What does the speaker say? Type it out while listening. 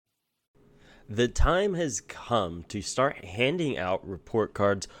The time has come to start handing out report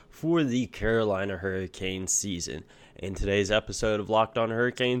cards for the Carolina Hurricanes season. In today's episode of Locked On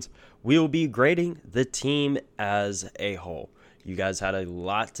Hurricanes, we will be grading the team as a whole. You guys had a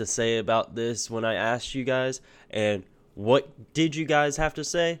lot to say about this when I asked you guys, and what did you guys have to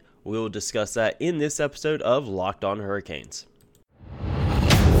say? We will discuss that in this episode of Locked On Hurricanes.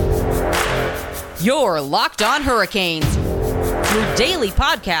 You're Locked On Hurricanes, your daily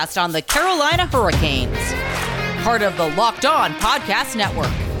podcast on the Carolina Hurricanes. Part of the Locked On Podcast Network.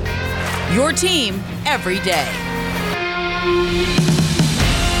 Your team every day.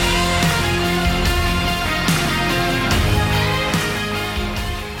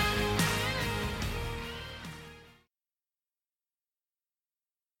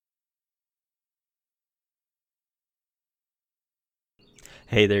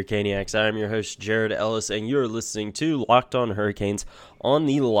 Hey there, Caniacs. I'm your host, Jared Ellis, and you're listening to Locked On Hurricanes on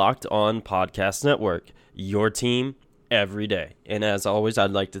the Locked On Podcast Network. Your team every day. And as always,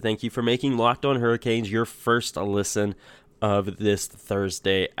 I'd like to thank you for making Locked On Hurricanes your first listen of this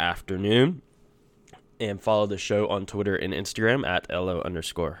Thursday afternoon. And follow the show on Twitter and Instagram at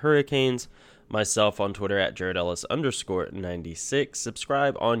LO_Hurricanes. Myself on Twitter at JaredEllis_96.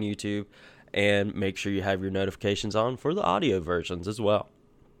 Subscribe on YouTube. And make sure you have your notifications on for the audio versions as well.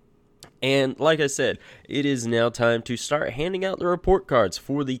 And like I said, it is now time to start handing out the report cards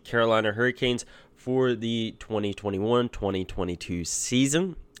for the Carolina Hurricanes for the 2021-2022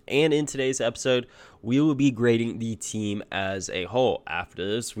 season. And in today's episode, we will be grading the team as a whole. After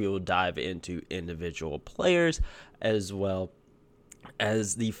this, we will dive into individual players as well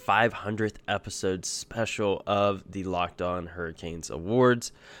as the 500th episode special of the Locked On Hurricanes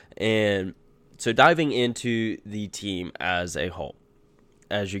Awards. And so diving into the team as a whole.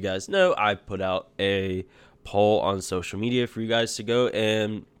 As you guys know, I put out a poll on social media for you guys to go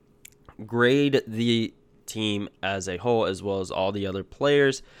and grade the team as a whole, as well as all the other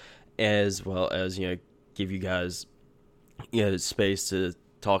players, as well as, give you guys, space to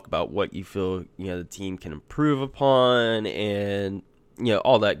talk about what you feel, the team can improve upon and,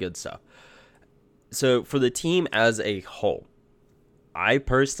 all that good stuff. So for the team as a whole, I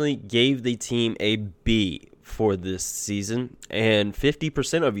personally gave the team a B for this season, and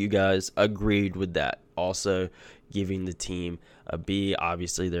 50% of you guys agreed with that. Also giving the team a B.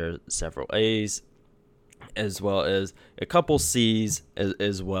 Obviously, there are several A's as well as a couple C's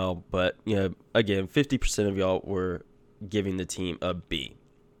as well. But, again, 50% of y'all were giving the team a B.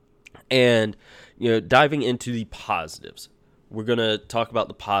 And, diving into the positives, we're going to talk about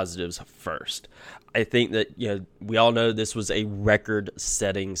the positives first. I think that, we all know this was a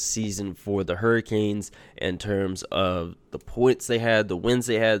record-setting season for the Hurricanes in terms of the points they had, the wins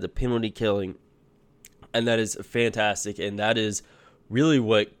they had, the penalty killing, and that is fantastic. And that is really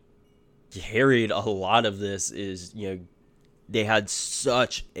what carried a lot of this is, they had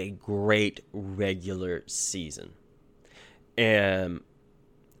such a great regular season. And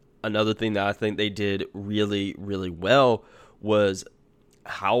another thing that I think they did really, really well was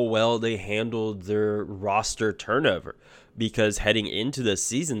how well they handled their roster turnover, because heading into the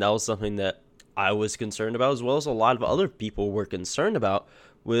season, that was something that I was concerned about, as well as a lot of other people were concerned about,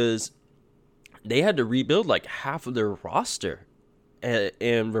 was they had to rebuild like half of their roster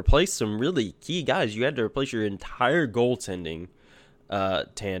and replace some really key guys. You had to replace your entire goaltending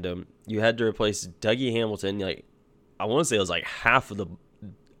tandem. You had to replace Dougie Hamilton. I want to say it was like half of the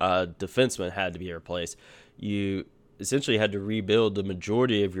defensemen had to be replaced. You essentially had to rebuild the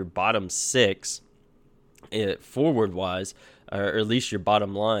majority of your bottom six forward wise, or at least your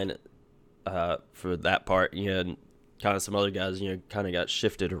bottom line for that part. And kind of some other guys, kind of got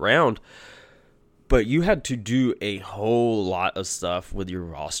shifted around. But you had to do a whole lot of stuff with your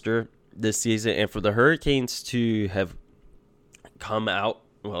roster this season. And for the Hurricanes to have come out,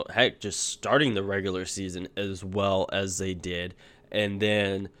 well, heck, just starting the regular season as well as they did, and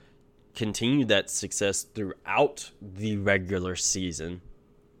then continue that success throughout the regular season.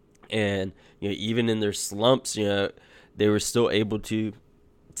 And, even in their slumps, they were still able to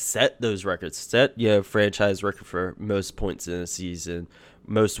set those records, set, franchise record for most points in a season,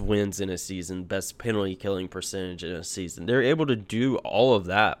 most wins in a season, best penalty killing percentage in a season. They're able to do all of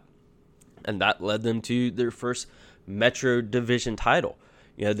that. And that led them to their first Metro Division title.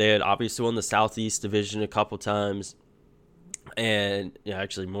 They had obviously won the Southeast Division a couple times. And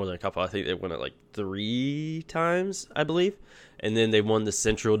actually more than a couple. I think they won it like 3 times, I believe. And then they won the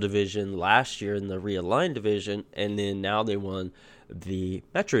Central Division last year in the realigned division. And then now they won the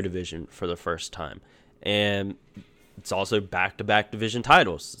Metro Division for the first time. And it's also back-to-back division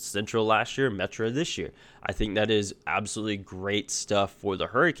titles. Central last year, Metro this year. I think that is absolutely great stuff for the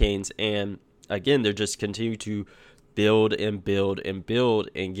Hurricanes. And again, they're just continue to build and build and build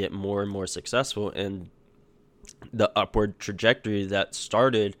and get more and more successful. And the upward trajectory that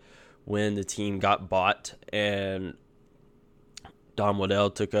started when the team got bought and Don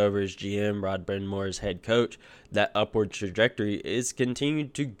Waddell took over as GM, Rod Brind'Amour as head coach, that upward trajectory is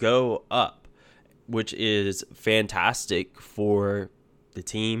continued to go up, which is fantastic for the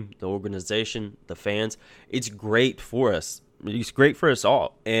team, the organization, the fans. It's great for us. It's great for us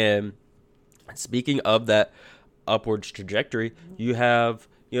all. And speaking of that upward trajectory, you have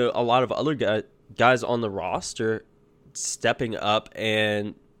a lot of other guys on the roster stepping up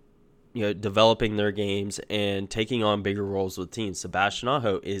and developing their games and taking on bigger roles with teams. Sebastian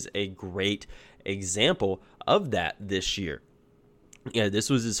Aho is a great example of that this year. This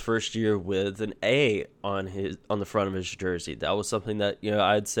was his first year with an A on the front of his jersey. That was something that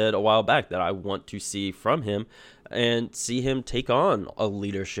I had said a while back that I want to see from him and see him take on a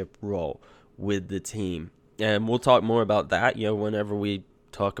leadership role with the team. And we'll talk more about that whenever we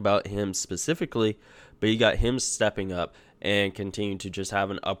talk about him specifically. But you got him stepping up and continue to just have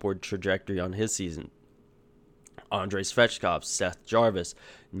an upward trajectory on his season. Andrei Svechkov, Seth Jarvis,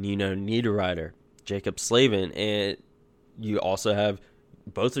 Nino Niederreiter, Jacob Slavin, and you also have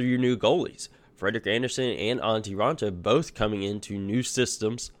both of your new goalies, Frederik Andersen and Antti Raanta, both coming into new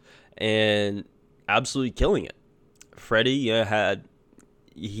systems and absolutely killing it. Freddie, had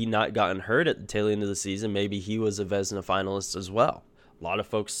he not gotten hurt at the tail end of the season, maybe he was a Vezina finalist as well. A lot of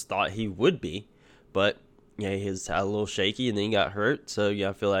folks thought he would be, but he was a little shaky and then he got hurt. So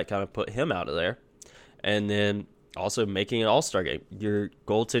I feel like kind of put him out of there. And then also making an all-star game. Your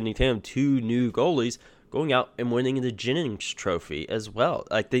goaltending team, 2 new goalies going out and winning the Jennings Trophy as well.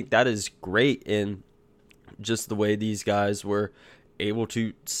 I think that is great in just the way these guys were able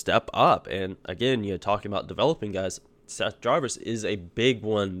to step up. And again, talking about developing guys, Seth Jarvis is a big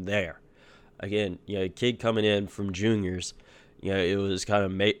one there. Again, a kid coming in from juniors, it was kind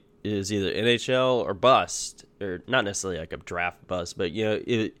of it was either NHL or bust, or not necessarily like a draft bust, but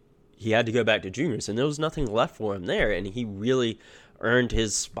he had to go back to juniors, and there was nothing left for him there, and he really earned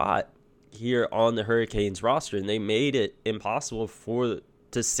his spot here on the Hurricanes roster, and they made it impossible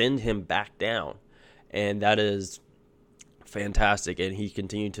to send him back down, and that is fantastic. And he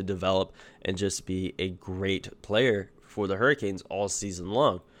continued to develop and just be a great player for the Hurricanes all season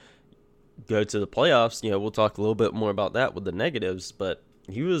long. Go to the playoffs, we'll talk a little bit more about that with the negatives, but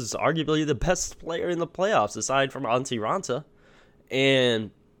he was arguably the best player in the playoffs aside from Antti Raanta,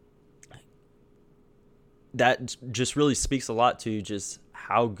 and that just really speaks a lot to just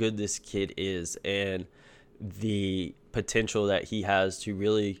how good this kid is and the potential that he has to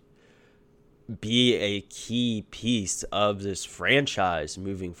really be a key piece of this franchise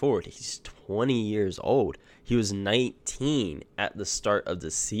moving forward. He's 20 years old. He was 19 at the start of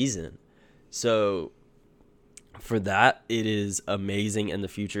the season. So for that, it is amazing, and the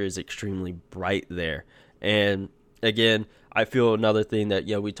future is extremely bright there. And again, I feel another thing that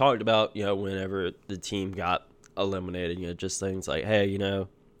we talked about whenever the team got eliminated, just things like, hey,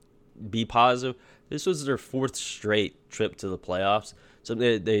 be positive. This was their 4th straight trip to the playoffs,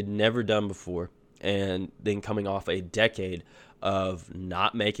 something they'd never done before, and then coming off a decade of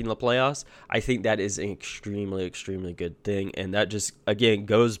not making the playoffs, I think that is an extremely, extremely good thing. And that just, again,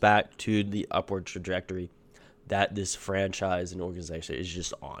 goes back to the upward trajectory that this franchise and organization is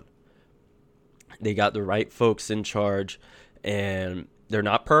just on. They got the right folks in charge, and they're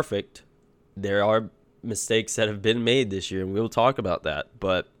not perfect. There are mistakes that have been made this year, and we'll talk about that.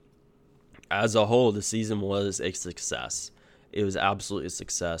 But as a whole, the season was a success. It was absolutely a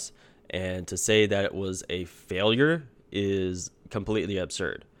success. And to say that it was a failure is completely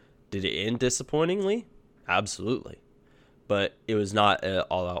absurd. Did it end disappointingly? Absolutely. But it was not an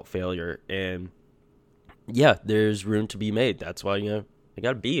all-out failure. And yeah, there's room to be made. That's why, they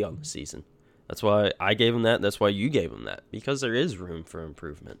got a B on the season. That's why I gave them that. That's why you gave them that. Because there is room for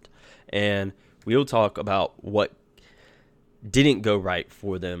improvement. And we'll talk about what didn't go right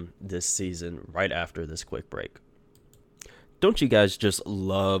for them this season right after this quick break. Don't you guys just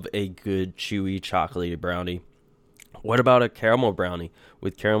love a good, chewy, chocolatey brownie? What about a caramel brownie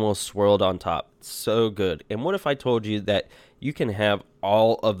with caramel swirled on top? So good. And what if I told you that you can have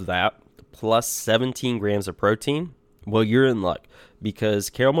all of that plus 17 grams of protein? Well, you're in luck, because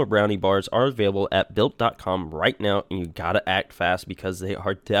caramel brownie bars are available at Built.com right now, and you gotta act fast because they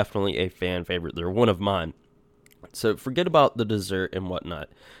are definitely a fan favorite. They're one of mine. So forget about the dessert and whatnot.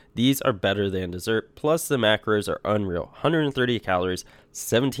 These are better than dessert, plus the macros are unreal. 130 calories,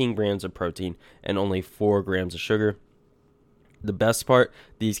 17 grams of protein, and only 4 grams of sugar. The best part,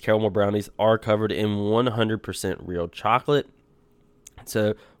 these caramel brownies are covered in 100% real chocolate.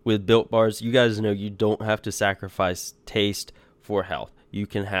 So with Built Bars, you guys know you don't have to sacrifice taste for health. You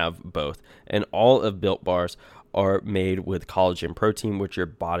can have both. And all of Built Bars are made with collagen protein, which your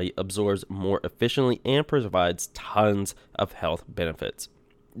body absorbs more efficiently and provides tons of health benefits.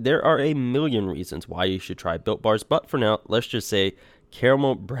 There are a million reasons why you should try Built Bars, but for now, let's just say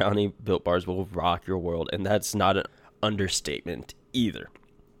caramel brownie Built Bars will rock your world, and that's not an understatement either.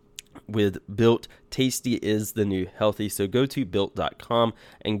 With Built, tasty is the new healthy, so go to Built.com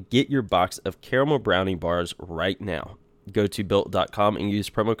and get your box of caramel brownie bars right now. Go to Built.com and use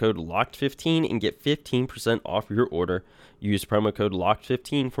promo code LOCKED15 and get 15% off your order. Use promo code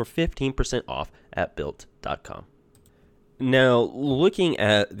LOCKED15 for 15% off at Built.com. Now, looking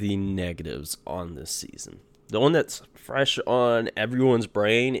at the negatives on this season, the one that's fresh on everyone's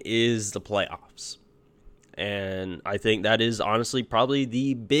brain is the playoffs. And I think that is honestly probably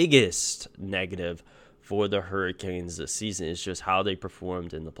the biggest negative for the Hurricanes this season, is just how they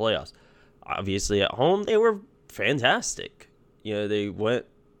performed in the playoffs. Obviously, at home, they were fantastic. They went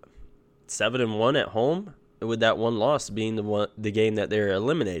 7-1 at home, with that one loss being the game that they were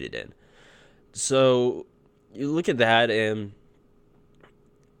eliminated in. So you look at that, and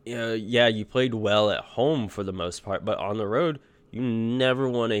you played well at home for the most part, but on the road, you never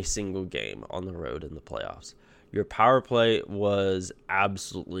won a single game on the road in the playoffs. Your power play was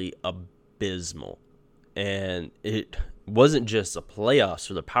absolutely abysmal. And it wasn't just the playoffs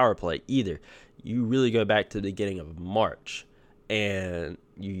for the power play either. You really go back to the beginning of March, and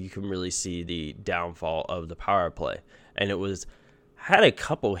you can really see the downfall of the power play. And it had a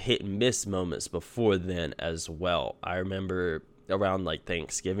couple hit and miss moments before then as well. I remember around like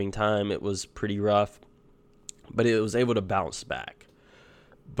Thanksgiving time, it was pretty rough, but it was able to bounce back.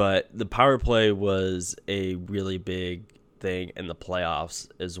 But the power play was a really big thing in the playoffs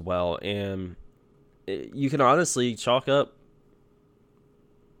as well. And you can honestly chalk up,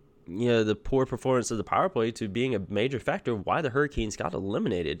 the poor performance of the power play to being a major factor of why the Hurricanes got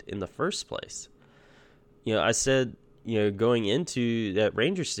eliminated in the first place. I said, going into that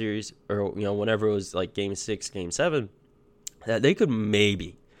Rangers series, or, whenever it was like game 6, game 7, that they could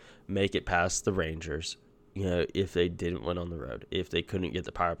maybe make it past the Rangers, if they didn't win on the road, if they couldn't get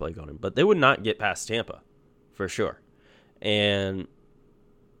the power play going. But they would not get past Tampa, for sure. And,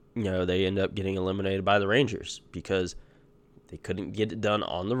 they end up getting eliminated by the Rangers because they couldn't get it done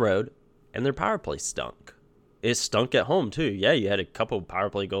on the road, and their power play stunk. It stunk at home, too. Yeah, you had a couple of power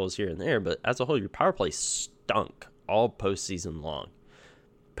play goals here and there, but as a whole, your power play stunk all postseason long.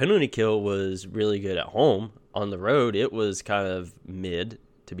 Penalty kill was really good at home. On the road, it was kind of mid,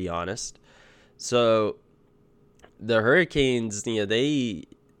 to be honest. So the Hurricanes, they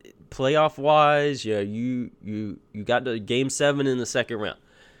playoff wise, you got to game 7 in the second round.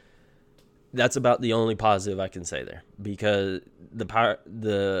 That's about the only positive I can say there, because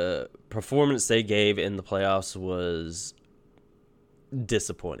the performance they gave in the playoffs was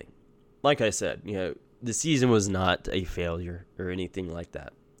disappointing. Like I said, the season was not a failure or anything like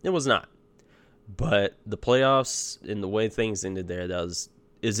that. It was not. But the playoffs and the way things ended there,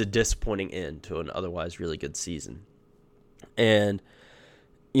 is a disappointing end to an otherwise really good season. And,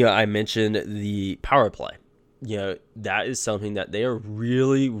 I mentioned the power play. That is something that they are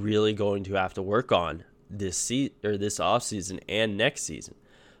really, really going to have to work on this offseason and next season.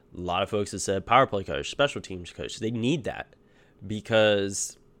 A lot of folks have said power play coach, special teams coach. They need that,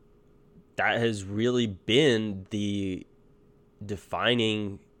 because that has really been the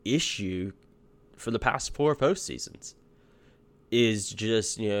defining issue for the past 4 postseasons, is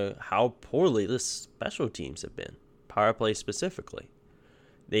just, how poorly the special teams have been, power play specifically.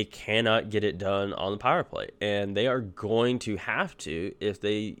 They cannot get it done on the power play, and they are going to have to if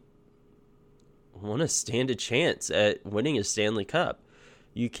they want to stand a chance at winning a Stanley Cup.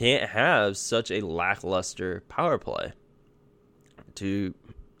 You can't have such a lackluster power play to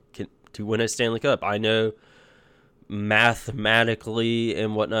win a Stanley Cup. I know mathematically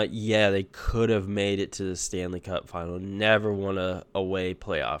and whatnot, they could have made it to the Stanley Cup final, never won a away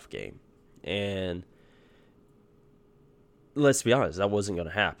playoff game. And let's be honest, that wasn't going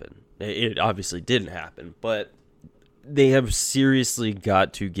to happen. It obviously didn't happen, but they have seriously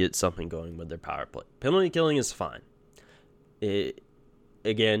got to get something going with their power play. Penalty killing is fine.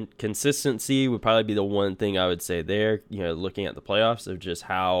 Again, consistency would probably be the one thing I would say there, looking at the playoffs, of just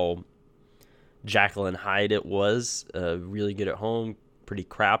how Jekyll and Hyde it was. Really good at home, pretty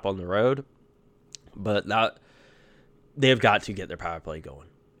crap on the road. But they have got to get their power play going.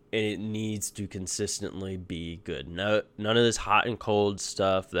 And it needs to consistently be good. None of this hot and cold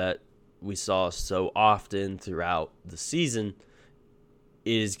stuff that we saw so often throughout the season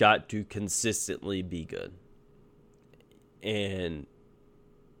is got to consistently be good. And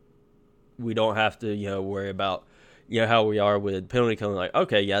we don't have to, worry about, how we are with penalty killing. Like,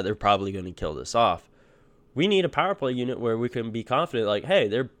 okay, yeah, they're probably going to kill this off. We need a power play unit where we can be confident, like, hey,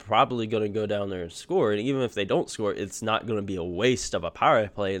 they're probably going to go down there and score. And even if they don't score, it's not going to be a waste of a power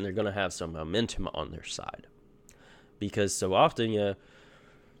play, and they're going to have some momentum on their side. Because so often,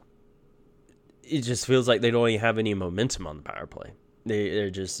 it just feels like they don't even have any momentum on the power play. They're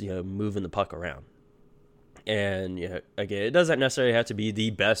just, moving the puck around. And, again, it doesn't necessarily have to be the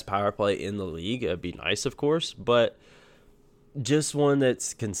best power play in the league. It'd be nice, of course, but just one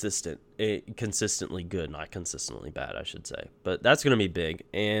that's consistently good, not consistently bad, I should say. But that's going to be big.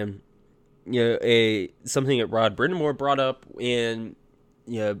 And, something that Rod Brindamore brought up in,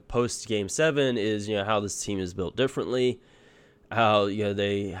 post Game 7 is, how this team is built differently, how,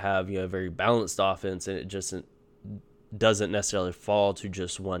 they have, a very balanced offense, and it just doesn't necessarily fall to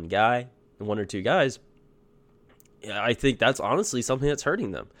just one or two guys. I think that's honestly something that's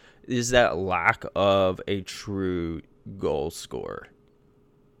hurting them, is that lack of a true goal scorer.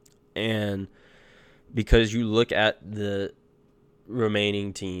 And because you look at the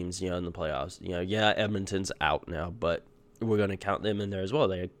remaining teams, in the playoffs, Edmonton's out now, but we're going to count them in there as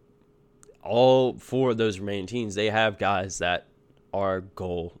well. All four of those remaining teams, they have guys that are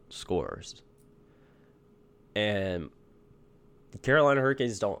goal scorers. And the Carolina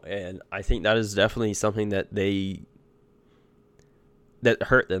Hurricanes don't. And I think that is definitely something that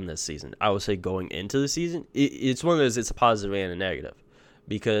hurt them this season. I would say going into the season, it's one of those, it's a positive and a negative,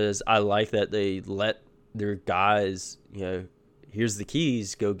 because I like that they let their guys, here's the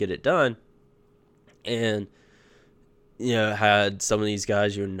keys, go get it done. And, had some of these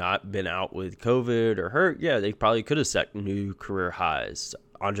guys not been out with COVID or hurt, they probably could have set new career highs.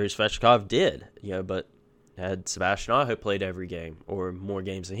 Andrei Svechnikov did, but had Sebastian Aho played every game or more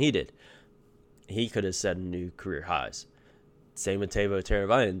games than he did, he could have set new career highs. Same with Teuvo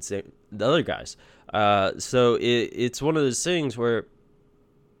Teravainen, same the other guys. So it's one of those things where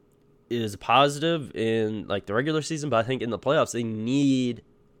it is positive in like the regular season, but I think in the playoffs they need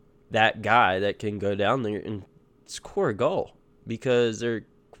that guy that can go down there and score a goal, because they're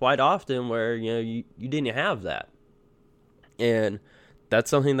quite often where you didn't have that. And that's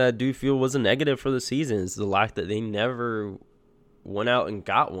something that I do feel was a negative for the season, is the lack that they never went out and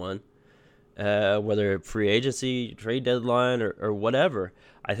got one. Whether free agency, trade deadline, or whatever.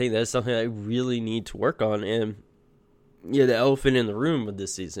 I think that's something I really need to work on. And the elephant in the room with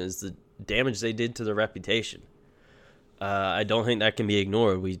this season is the damage they did to their reputation. I don't think that can be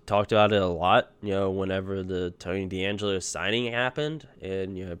ignored. We talked about it a lot, whenever the Tony DeAngelo signing happened,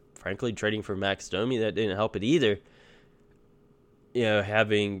 and frankly, trading for Max Domi, that didn't help it either.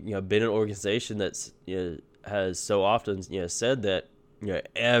 Having been an organization that's has so often said that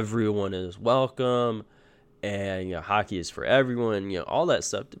everyone is welcome, and hockey is for everyone, all that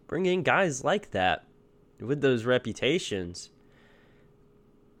stuff, to bring in guys like that with those reputations,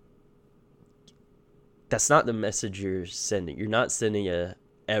 that's not the message you're sending. You're not sending a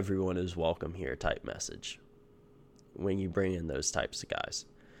everyone is welcome here type message when you bring in those types of guys.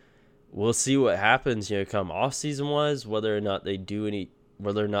 We'll see what happens, come off season wise, whether or not they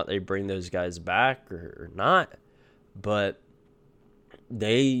bring those guys back or not. But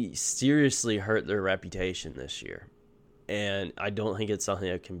they seriously hurt their reputation this year, and I don't think it's something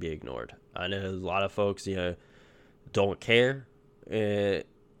that can be ignored. I know a lot of folks, don't care.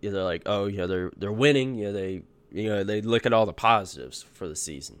 They're like, oh, they're winning. They look at all the positives for the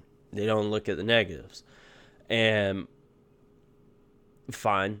season. They don't look at the negatives. And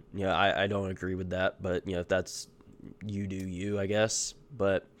fine, I don't agree with that, but if that's you, do you, I guess.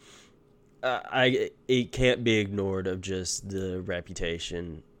 But it can't be ignored of just the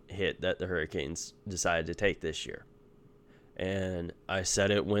reputation hit that the Hurricanes decided to take this year. And I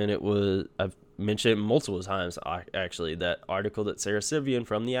said it when I've mentioned it multiple times, actually, that article that Sarah Sivian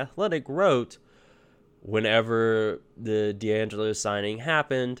from The Athletic wrote whenever the DeAngelo signing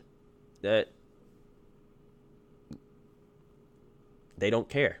happened, that they don't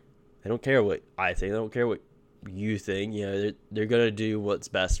care. They don't care what I think. They don't care what you think. They're going to do what's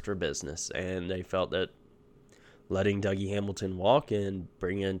best for business. And they felt that letting Dougie Hamilton walk and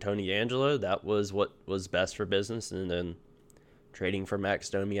bring in Tony DeAngelo, that was what was best for business. And then trading for Max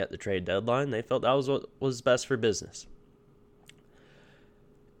Domi at the trade deadline, they felt that was what was best for business.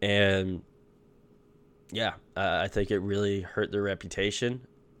 And yeah, I think it really hurt their reputation.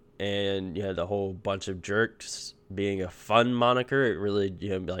 And the whole bunch of jerks being a fun moniker, it really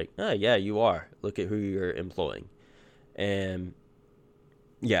be like, oh yeah, you are. Look at who you're employing. And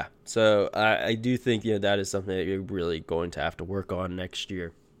yeah, so I do think that is something that you're really going to have to work on next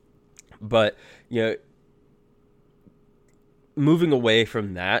year. But moving away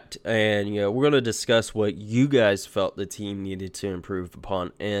from that, and we're going to discuss what you guys felt the team needed to improve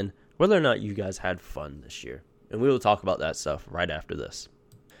upon and whether or not you guys had fun this year. And we will talk about that stuff right after this.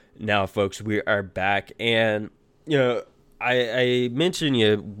 Now, folks, we are back, and I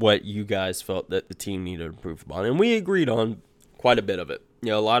mentioned what you guys felt that the team needed to improve upon, and we agreed on quite a bit of it.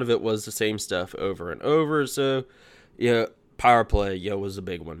 A lot of it was the same stuff over and over. So, power play, was a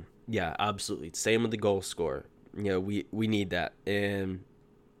big one. Yeah, absolutely. Same with the goal scorer. We need that. And,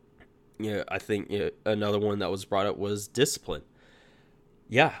 I think another one that was brought up was discipline.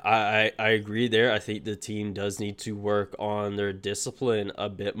 Yeah, I agree there. I think the team does need to work on their discipline a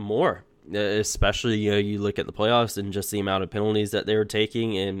bit more, especially, you look at the playoffs and just the amount of penalties that they were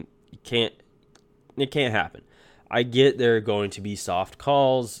taking, and it can't happen. I get there are going to be soft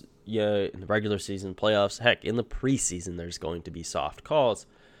calls, in the regular season, playoffs, heck, in the preseason there's going to be soft calls,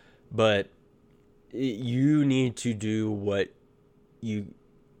 but you need to do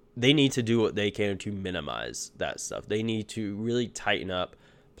they need to do what they can to minimize that stuff. They need to really tighten up,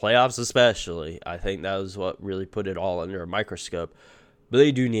 playoffs especially. I think that was what really put it all under a microscope, but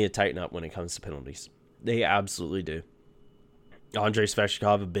they do need to tighten up when it comes to penalties. They absolutely do. Andrei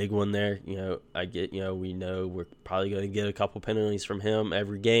Svechnikov, a big one there. I get, we know we're probably going to get a couple penalties from him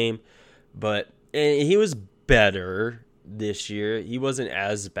every game, but he was better this year. He wasn't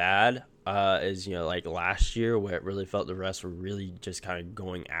as bad as, like last year, where it really felt the refs were really just kind of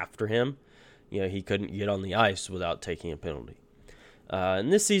going after him. He couldn't get on the ice without taking a penalty.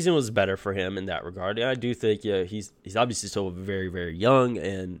 And this season was better for him in that regard. And I do think, he's obviously still very, very young,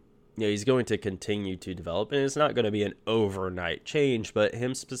 and he's going to continue to develop, and it's not going to be an overnight change, but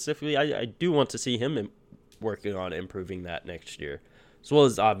him specifically, I do want to see him working on improving that next year, as well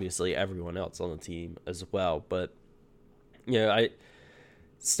as obviously everyone else on the team as well. But,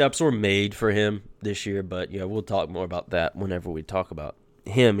 steps were made for him this year, but, we'll talk more about that whenever we talk about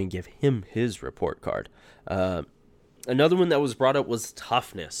him and give him his report card. Another one that was brought up was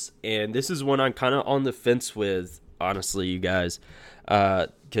toughness, and this is one I'm kind of on the fence with, honestly, you guys,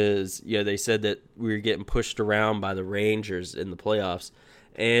 because they said that we were getting pushed around by the Rangers in the playoffs,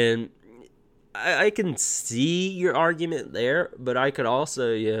 and I can see your argument there, but I could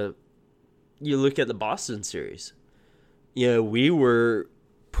also you look at the Boston series. We were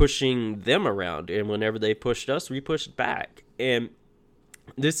pushing them around, and whenever they pushed us, we pushed back. And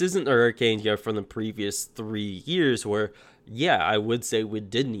this isn't the Hurricanes from the previous 3 years where, I would say we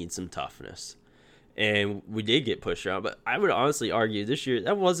did need some toughness. And we did get pushed around, but I would honestly argue this year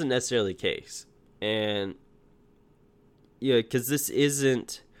that wasn't necessarily the case. And, because this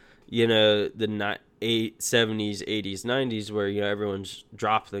isn't, the 70s, 80s, 90s where, everyone's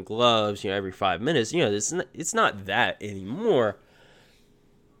dropping the gloves, every 5 minutes. It's not that anymore.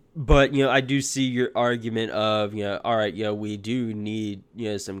 But, I do see your argument of, all right, we do need,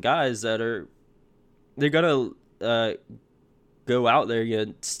 some guys that they're going to go out there,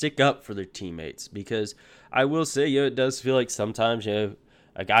 stick up for their teammates, because I will say, it does feel like sometimes, a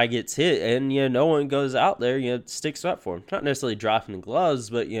guy gets hit and, no one goes out there, sticks up for him. Not necessarily dropping the gloves,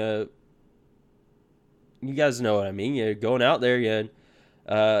 but, you guys know what I mean. Going out there,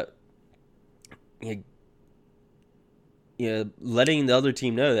 letting the other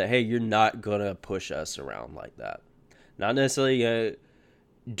team know that, hey, you're not going to push us around like that. Not necessarily,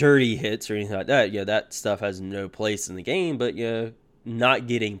 dirty hits or anything like that. That stuff has no place in the game, but not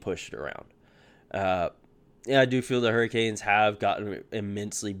getting pushed around. I do feel the Hurricanes have gotten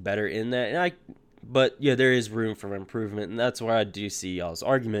immensely better in that, but there is room for improvement, and that's where I do see y'all's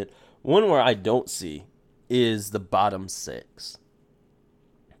argument. One where I don't see is the bottom six.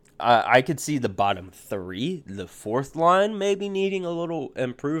 I could see the bottom three, the fourth line maybe needing a little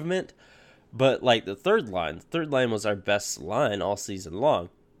improvement. But like the third line was our best line all season long.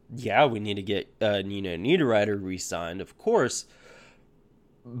 Yeah, we need to get Nino Niederreiter re-signed, of course.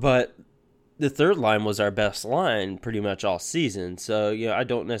 But the third line was our best line pretty much all season. So, I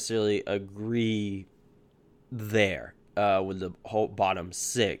don't necessarily agree there with the whole bottom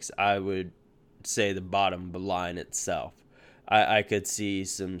six. I would say the bottom line itself. I could see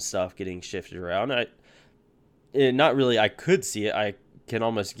some stuff getting shifted around. I could see it. I can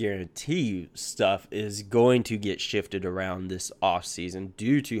almost guarantee you stuff is going to get shifted around this offseason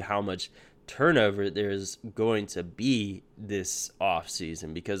due to how much turnover there's going to be this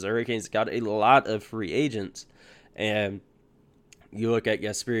offseason, because the Hurricanes got a lot of free agents. And you look at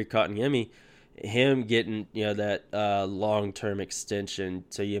Jesperi Kotkaniemi, him getting that long-term extension,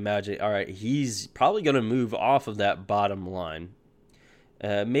 so you imagine, all right, he's probably going to move off of that bottom line.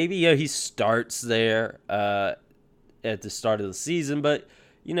 Maybe he starts there at the start of the season, but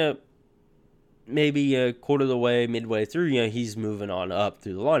maybe a quarter of the way, midway through, he's moving on up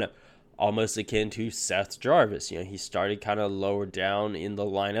through the lineup. Almost akin to Seth Jarvis. He started kind of lower down in the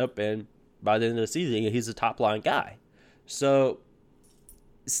lineup, and by the end of the season, he's a top line guy. So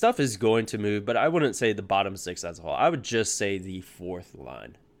stuff is going to move, but I wouldn't say the bottom six as a whole. I would just say the fourth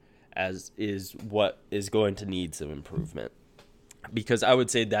line as is what is going to need some improvement, because I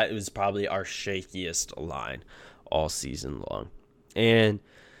would say that was probably our shakiest line all season long. And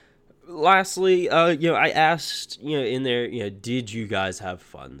lastly, I asked, in there, did you guys have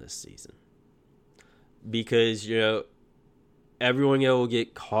fun this season? Because, everyone will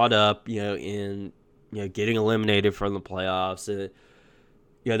get caught up, in getting eliminated from the playoffs, and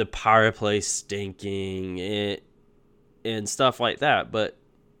the power play stinking and stuff like that. But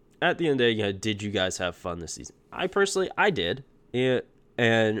at the end of the day, did you guys have fun this season? I did,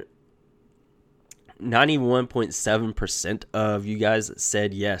 and 91.7% of you guys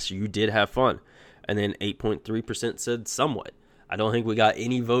said yes, you did have fun, and then 8.3% said somewhat. I don't think we got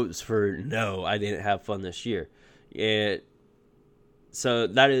any votes for no, I didn't have fun this year. So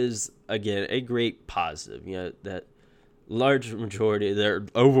that is, again, a great positive. That large majority, the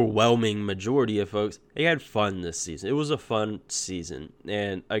overwhelming majority of folks, they had fun this season. It was a fun season.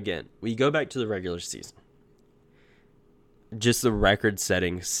 And again, we go back to the regular season, just the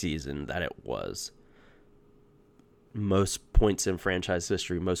record-setting season that it was. Most points in franchise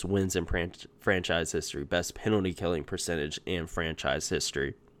history, most wins in franchise history, best penalty killing percentage in franchise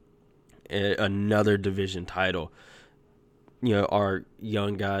history, another division title. Our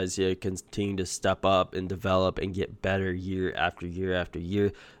young guys continue to step up and develop and get better year after year after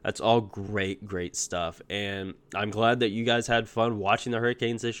year. That's all great stuff. And I'm glad that you guys had fun watching the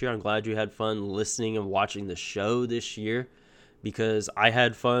Hurricanes this year. I'm glad you had fun listening and watching the show this year, because I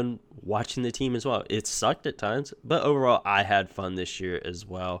had fun watching the team as well. It sucked at times, but overall I had fun this year as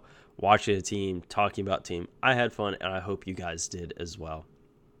well. Watching the team, talking about team, I had fun, and I hope you guys did as well.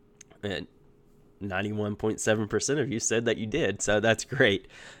 And 91.7% of you said that you did, so that's great.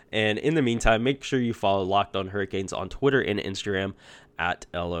 And in the meantime, make sure you follow Locked On Hurricanes on Twitter and Instagram at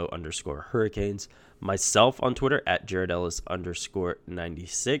 @LO_Hurricanes. Myself on Twitter at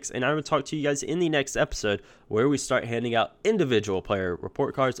JaredEllis_96. And I will talk to you guys in the next episode, where we start handing out individual player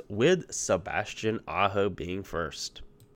report cards, with Sebastian Aho being first.